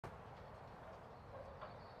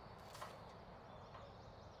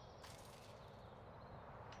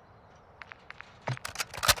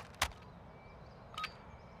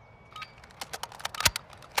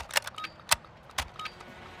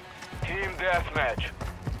deathmatch.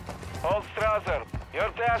 Old Strasser, your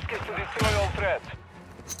task is to destroy all threats.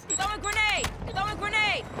 Throw a grenade! Throw a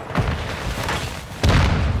grenade!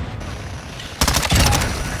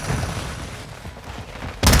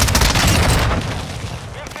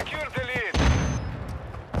 We've secured the lead.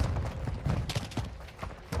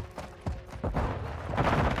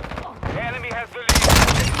 The enemy has the lead.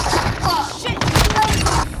 Oh, shit!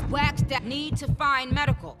 Wax that need to find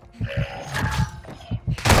medical.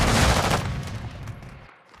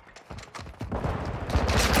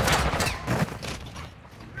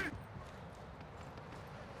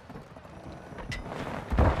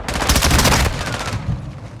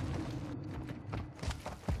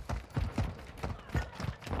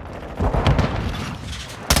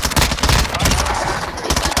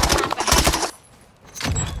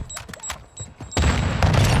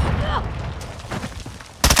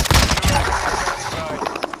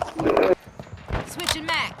 Switching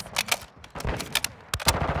max.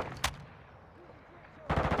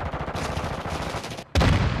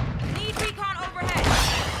 Need recon overhead.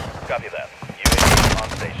 Copy that. UAV on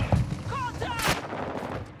station. Contact!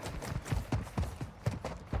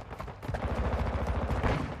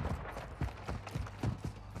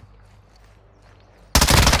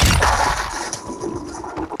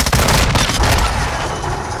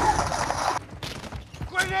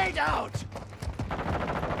 Grenade out!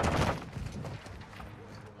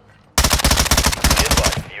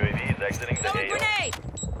 UAV is exiting the Throw a AO. grenade!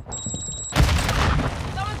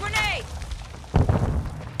 Throw a grenade!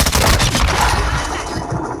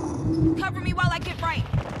 Cover me while I get right.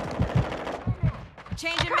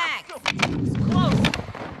 Changing max. It's close.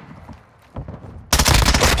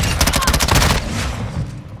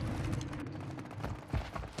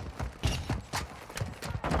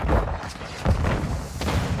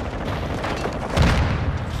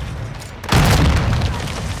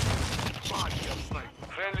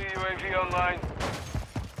 Friendly UAV online.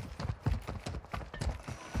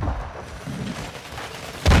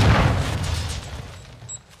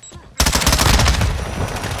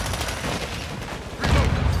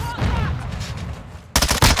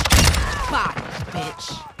 Fuck, bitch.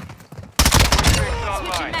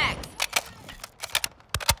 Switching max.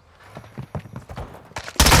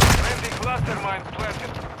 Friendly cluster mine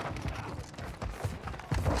planted.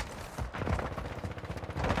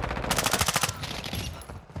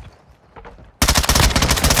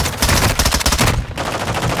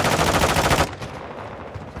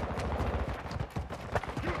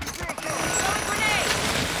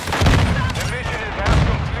 The mission is half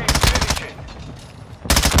complete. Finish it.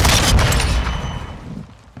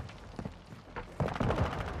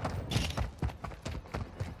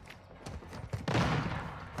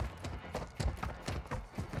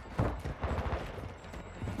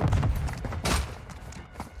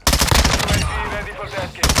 UAV ready for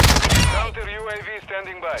tasking. Counter UAV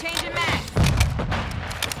standing by. Changing max.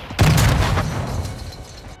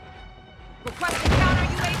 Requesting counter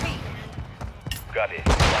UAV. Copy.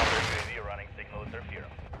 Counter UAV running signal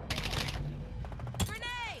interference.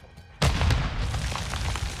 Grenade!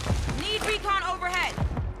 Need recon overhead.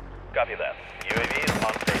 Copy that. UAV is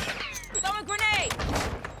on station. Throw a grenade!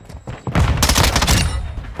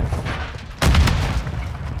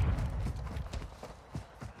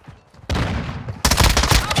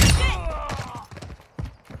 Oh shit!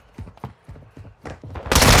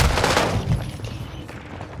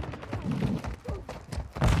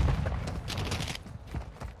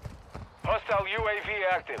 Hostile UAV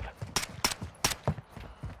active.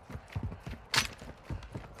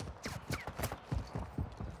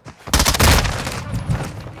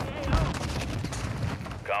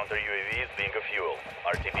 Counter UAV is being a fuel.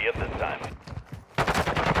 RTB at this time.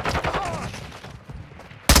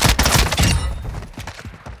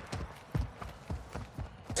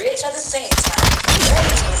 Rich at the same time.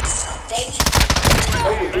 Ready to something.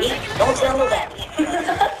 Don't tell nobody.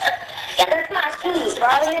 Yeah, that's my shoes,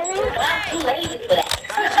 Robin. I'm too lazy for that.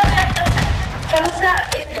 So it's not,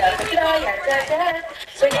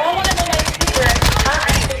 so y'all want to know my secret? I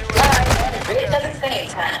actually fly and rich at the same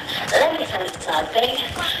time. Let me tell you something.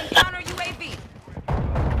 Counter UAV.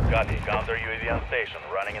 Copy. Counter UAV on station.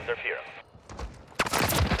 Running interference.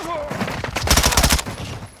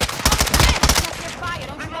 Check your fire.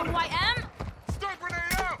 Don't you know who I am? Stun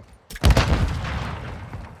grenade out!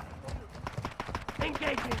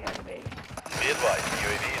 Engaging enemy. Be advised.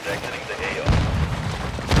 UAV is exiting the AO.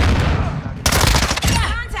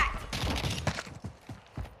 Contact!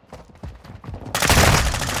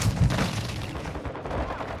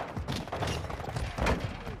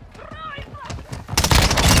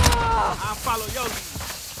 I'll follow your lead.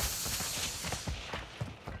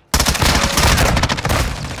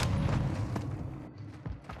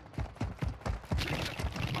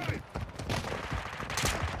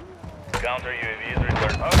 counter UAV is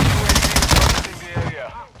returned. Our UAV is in the area.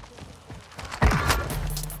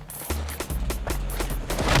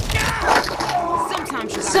 Sometimes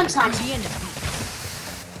you gotta be in the beat.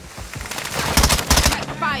 Like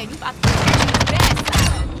fire, you about to get on the bad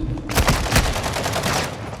side.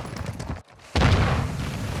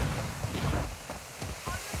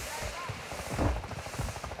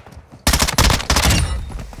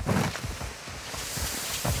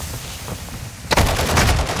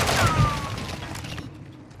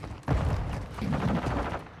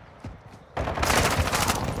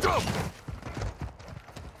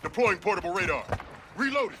 Deploying portable radar.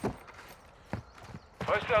 Reloading.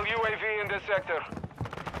 Hostile UAV in the sector.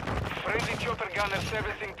 Friendly chopper gunner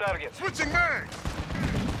servicing target. Switching mags.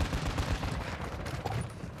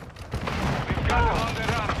 We've got them on the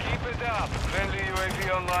run. Keep it up. Friendly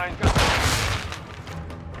UAV online.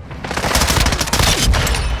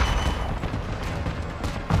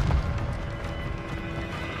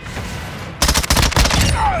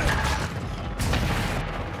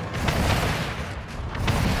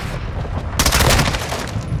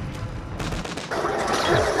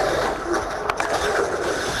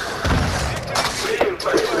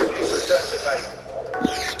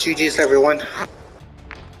 GG's everyone.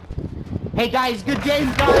 Hey guys, good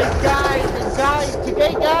game guys,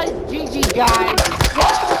 today guys, GG guys.